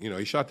think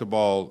he shot the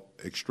ball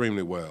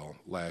extremely well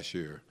last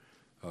year,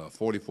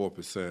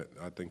 44%.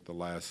 I think the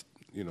last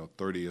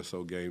 30 or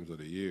so games of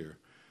the year,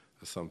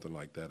 or something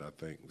like that. I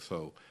think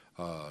so.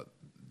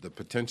 The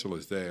potential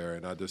is there,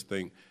 and I just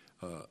think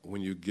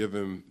when you give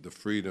him the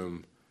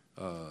freedom,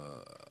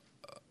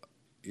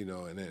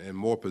 and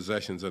more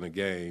possessions in a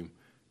game,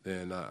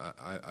 then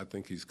I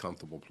think he's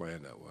comfortable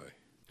playing that way.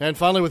 And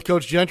finally, with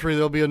Coach Gentry,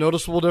 there'll be a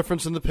noticeable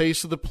difference in the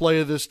pace of the play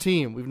of this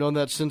team. We've known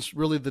that since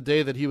really the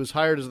day that he was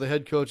hired as the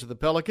head coach of the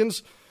Pelicans.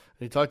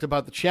 And he talked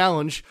about the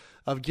challenge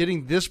of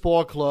getting this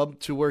ball club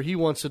to where he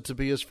wants it to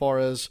be as far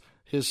as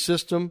his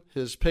system,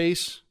 his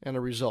pace, and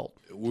a result.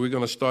 We're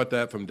going to start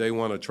that from day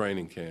one of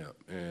training camp,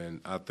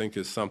 and I think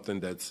it's something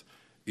that's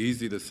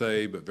easy to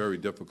say but very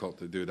difficult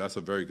to do. That's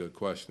a very good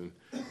question.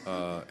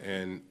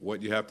 And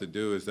what you have to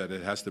do is that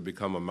it has to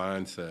become a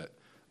mindset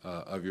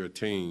of your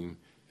team.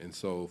 And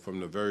so from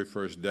the very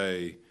first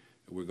day,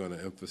 we're going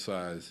to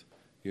emphasize,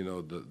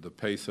 the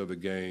pace of the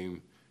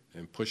game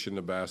and pushing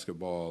the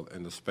basketball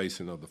and the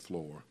spacing of the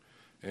floor.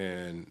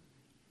 And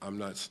I'm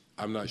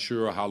not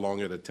sure how long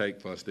it'll take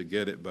for us to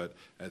get it, but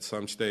at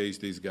some stage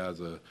these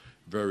guys are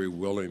very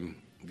willing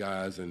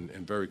guys and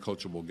very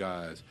coachable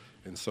guys.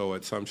 And so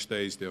at some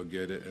stage they'll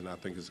get it, and I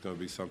think it's going to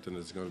be something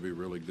that's going to be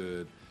really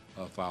good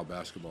for our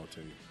basketball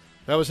team.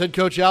 That was head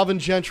coach Alvin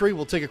Gentry.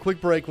 We'll take a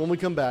quick break. When we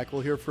come back,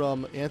 we'll hear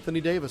from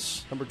Anthony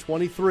Davis, number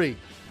 23,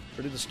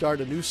 ready to start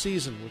a new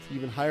season with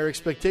even higher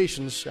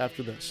expectations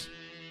after this.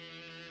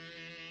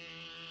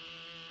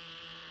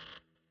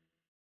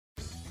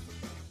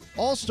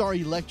 All-Star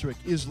Electric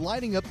is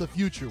lighting up the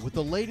future with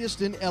the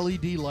latest in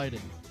LED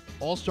lighting.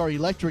 All-Star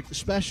Electric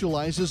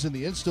specializes in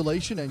the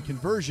installation and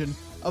conversion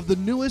of the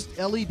newest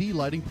LED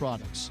lighting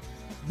products.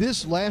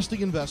 This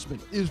lasting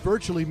investment is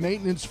virtually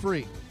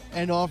maintenance-free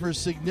and offers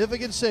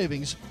significant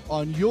savings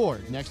on your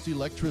next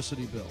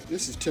electricity bill.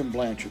 This is Tim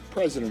Blanchard,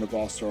 president of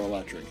All-Star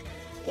Electric.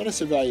 Let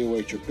us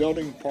evaluate your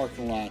building,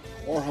 parking lot,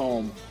 or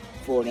home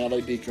for an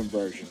LED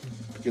conversion,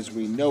 because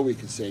we know we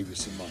can save you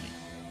some money.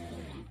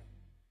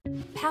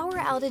 Power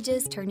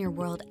outages turn your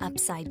world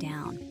upside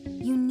down.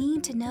 You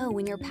need to know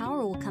when your power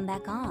will come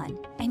back on,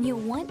 and you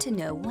want to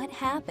know what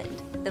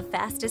happened. The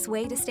fastest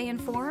way to stay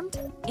informed?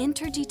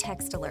 Entergy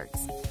Text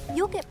Alerts.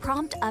 You'll get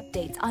prompt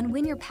updates on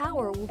when your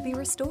power will be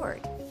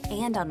restored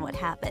and on what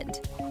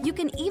happened. You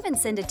can even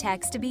send a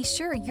text to be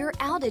sure your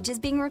outage is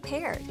being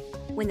repaired.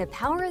 When the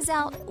power is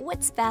out,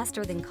 what's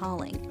faster than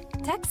calling?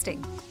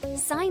 Texting.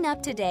 Sign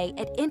up today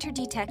at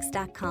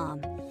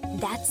EntergyText.com.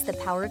 That's the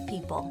power of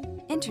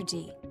people.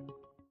 Entergy.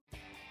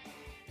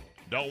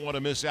 Don't want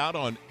to miss out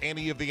on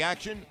any of the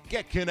action?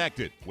 Get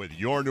connected with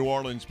your New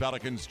Orleans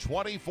Pelicans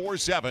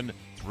 24/7,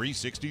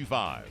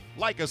 365.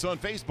 Like us on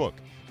Facebook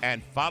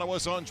and follow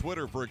us on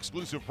Twitter for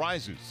exclusive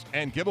prizes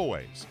and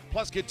giveaways.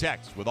 Plus, get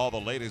texts with all the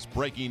latest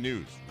breaking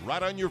news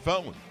right on your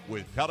phone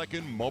with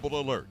Pelican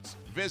Mobile Alerts.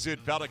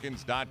 Visit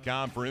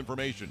Pelicans.com for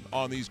information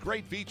on these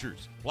great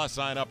features. Plus,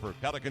 sign up for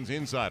Pelicans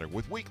Insider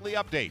with weekly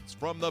updates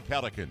from the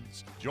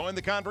Pelicans. Join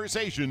the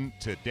conversation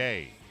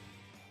today.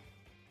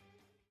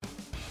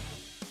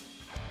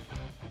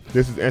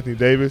 This is Anthony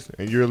Davis,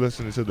 and you're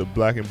listening to the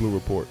Black and Blue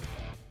Report.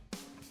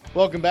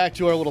 Welcome back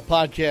to our little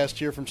podcast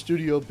here from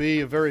Studio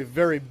B, a very,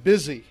 very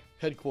busy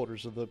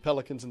headquarters of the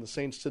Pelicans and the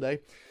Saints today.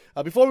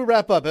 Before we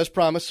wrap up, as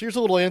promised, here's a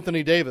little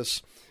Anthony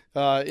Davis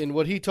in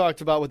what he talked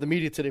about with the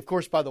media today. Of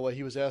course, by the way,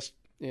 he was asked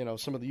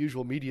some of the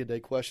usual media day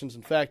questions.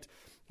 In fact,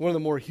 one of the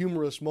more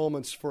humorous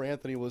moments for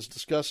Anthony was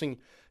discussing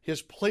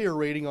his player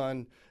rating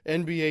on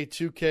NBA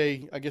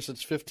 2K, I guess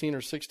it's 15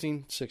 or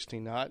 16?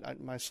 16. Now,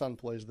 my son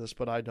plays this,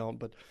 but I don't.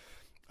 But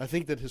I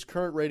think that his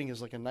current rating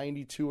is like a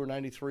 92 or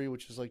 93,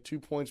 which is like 2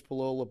 points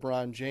below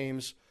LeBron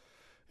James.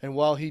 And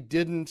while he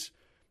didn't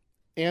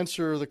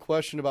answer the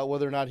question about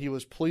whether or not he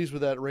was pleased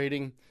with that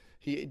rating,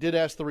 he did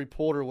ask the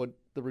reporter what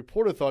the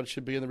reporter thought it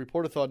should be, and the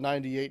reporter thought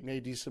 98, and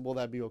AD said, well,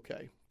 that'd be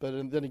okay.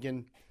 But then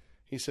again,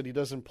 he said he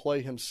doesn't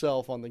play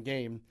himself on the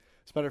game.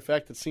 As a matter of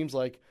fact, it seems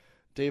like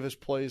Davis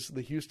plays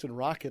the Houston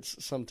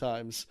Rockets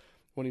sometimes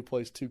when he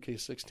plays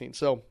 2K16.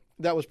 So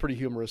that was pretty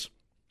humorous.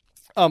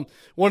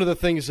 One of the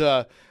things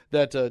that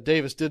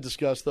Davis did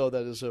discuss, though,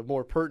 that is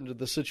more pertinent to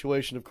the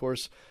situation, of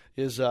course,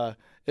 is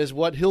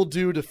what he'll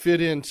do to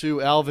fit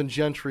into Alvin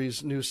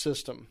Gentry's new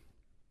system.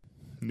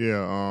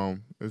 Yeah,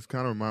 it's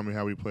kind of remind me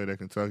how we played at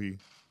Kentucky.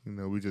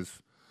 We just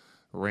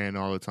ran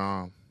all the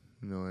time,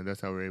 and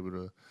that's how we're able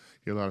to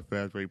get a lot of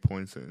fast break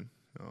points and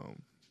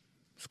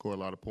score a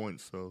lot of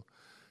points. So,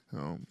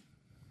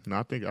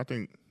 I think I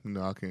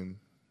can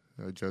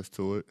adjust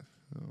to it.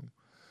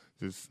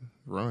 Just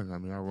run. I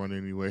mean, I run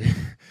anyway.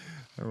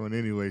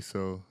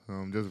 So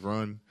just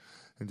run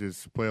and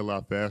just play a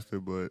lot faster,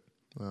 but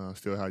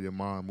still have your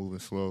mind moving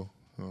slow.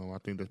 I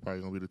think that's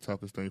probably going to be the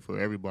toughest thing for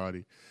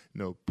everybody,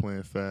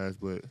 playing fast,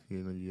 but,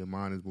 your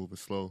mind is moving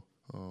slow,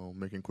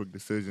 making quick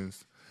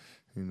decisions,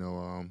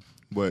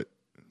 but,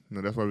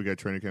 that's why we got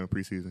training camp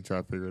and preseason, try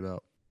to figure it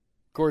out.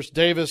 Of course,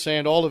 Davis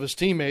and all of his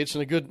teammates,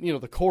 and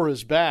the core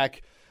is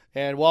back.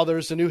 And while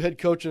there's a new head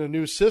coach and a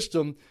new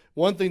system,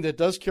 one thing that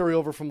does carry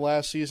over from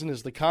last season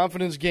is the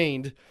confidence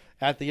gained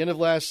at the end of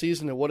last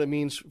season and what it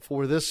means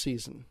for this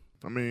season.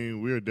 I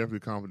mean, we were definitely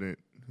confident,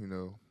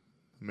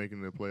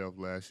 making the playoff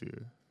last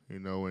year,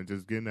 and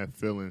just getting that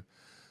feeling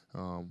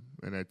and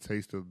that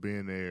taste of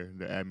being there,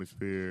 the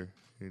atmosphere,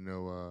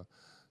 the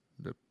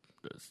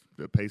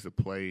pace of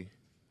play,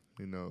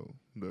 the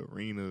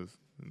arenas,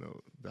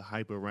 the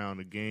hype around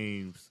the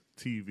games,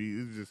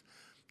 TV. It's just,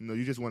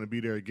 you just want to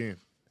be there again.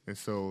 And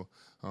so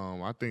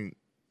I think,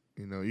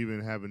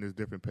 even having this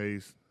different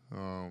pace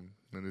and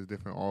this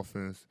different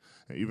offense,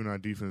 and even our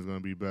defense is going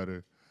to be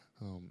better,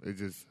 it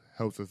just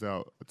helps us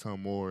out a ton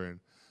more.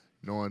 And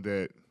knowing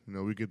that,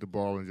 we get the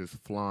ball and just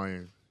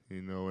flying,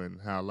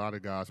 and how a lot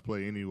of guys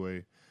play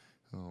anyway,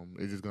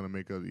 it's just going to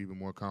make us even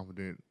more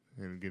confident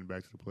in getting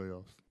back to the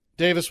playoffs.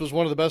 Davis was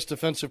one of the best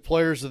defensive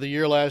players of the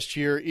year last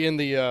year in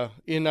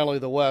not only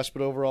the West,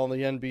 but overall in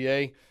the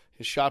NBA.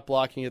 His shot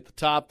blocking at the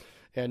top.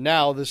 And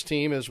now this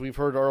team, as we've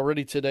heard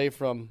already today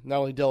from not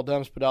only Dell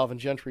Demps but Alvin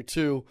Gentry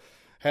too,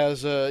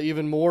 has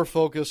even more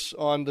focus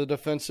on the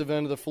defensive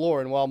end of the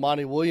floor. And while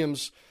Monty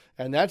Williams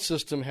and that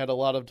system had a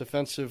lot of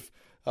defensive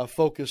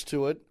focus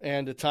to it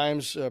and at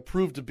times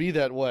proved to be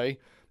that way,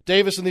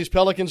 Davis and these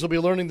Pelicans will be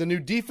learning the new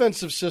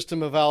defensive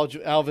system of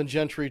Alvin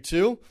Gentry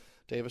too.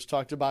 Davis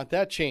talked about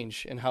that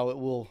change and how it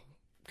will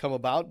come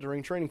about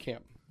during training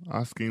camp.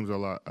 Our schemes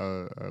are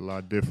a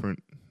lot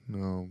different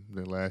than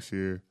last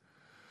year.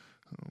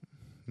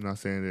 I'm not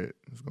saying that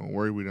it's going to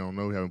work. We don't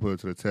know. We haven't put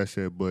it to the test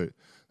yet, but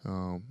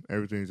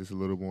everything's just a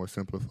little more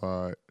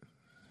simplified.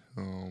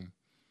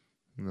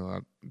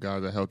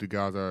 Guys are healthy.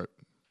 Guys are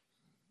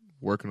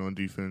working on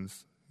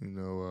defense,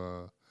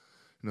 individually,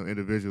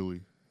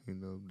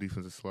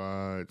 defensive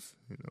slides,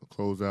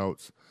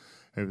 closeouts,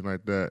 everything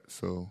like that.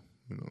 So,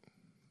 I'm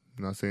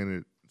not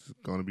saying it's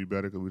going to be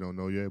better because we don't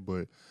know yet,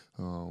 but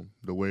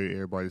the way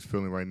everybody's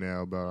feeling right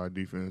now about our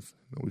defense,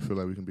 we feel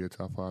like we can be a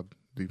top 5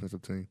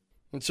 defensive team.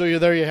 And so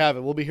there you have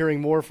it. We'll be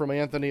hearing more from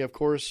Anthony, of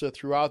course,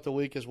 throughout the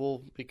week as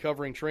we'll be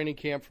covering training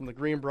camp from the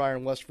Greenbrier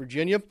in West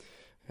Virginia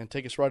and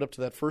take us right up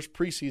to that first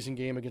preseason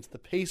game against the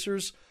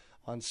Pacers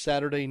on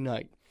Saturday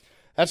night.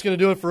 That's going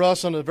to do it for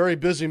us on a very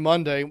busy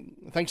Monday.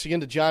 Thanks again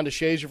to John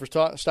DeShazier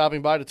for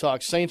stopping by to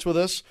talk Saints with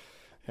us.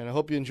 And I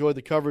hope you enjoyed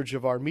the coverage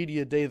of our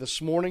media day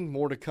this morning.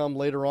 More to come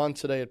later on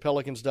today at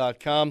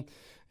Pelicans.com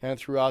and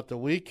throughout the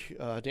week.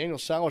 Daniel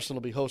Salerson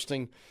will be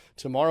hosting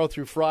tomorrow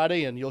through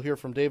Friday, and you'll hear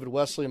from David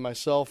Wesley and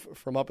myself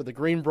from up at the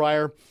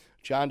Greenbrier.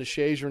 John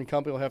DeShazier and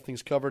company will have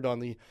things covered on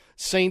the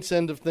Saints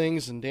end of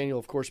things, and Daniel,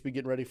 of course, will be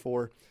getting ready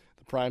for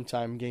the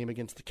primetime game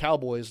against the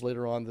Cowboys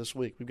later on this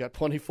week. We've got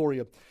plenty for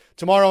you.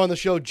 Tomorrow on the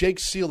show, Jake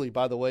Seeley,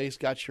 by the way. He's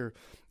got your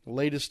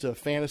latest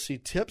fantasy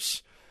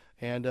tips.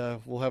 And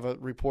we'll have a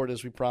report,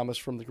 as we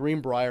promised, from the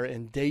Greenbrier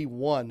and day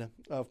 1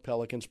 of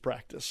Pelicans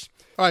practice.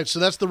 All right, so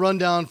that's the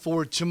rundown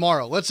for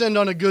tomorrow. Let's end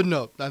on a good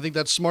note. I think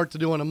that's smart to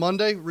do on a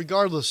Monday,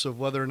 regardless of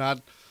whether or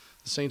not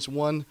the Saints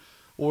won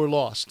or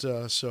lost.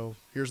 So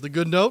here's the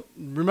good note.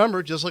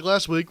 Remember, just like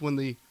last week, when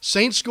the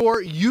Saints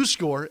score, you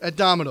score at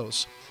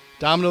Domino's.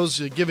 Domino's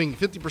giving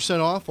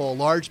 50% off all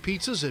large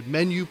pizzas at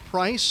menu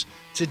price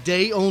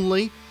today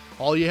only.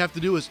 All you have to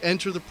do is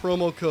enter the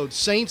promo code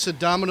Saints at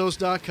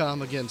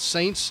Domino's.com. Again,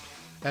 Saints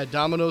at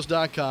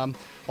Domino's.com.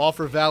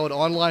 Offer valid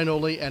online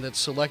only and at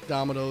select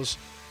Domino's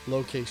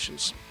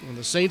locations. When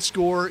the Saints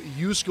score,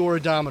 you score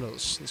at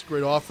Domino's. This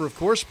great offer, of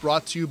course,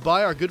 brought to you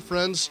by our good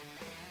friends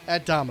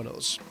at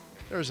Domino's.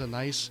 There's a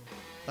nice,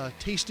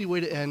 tasty way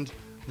to end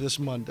this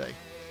Monday.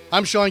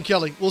 I'm Sean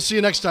Kelly. We'll see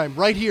you next time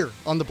right here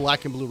on the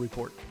Black and Blue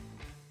Report.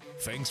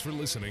 Thanks for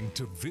listening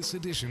to this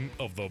edition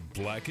of the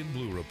Black and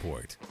Blue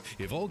Report.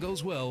 If all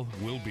goes well,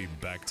 we'll be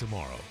back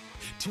tomorrow.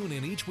 Tune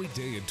in each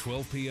weekday at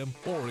 12 p.m.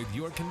 or at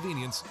your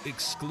convenience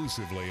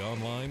exclusively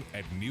online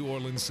at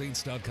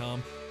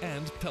NewOrleansSaints.com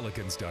and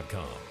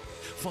Pelicans.com.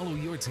 Follow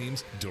your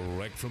teams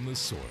direct from the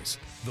source,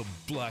 the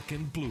Black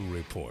and Blue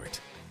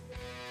Report.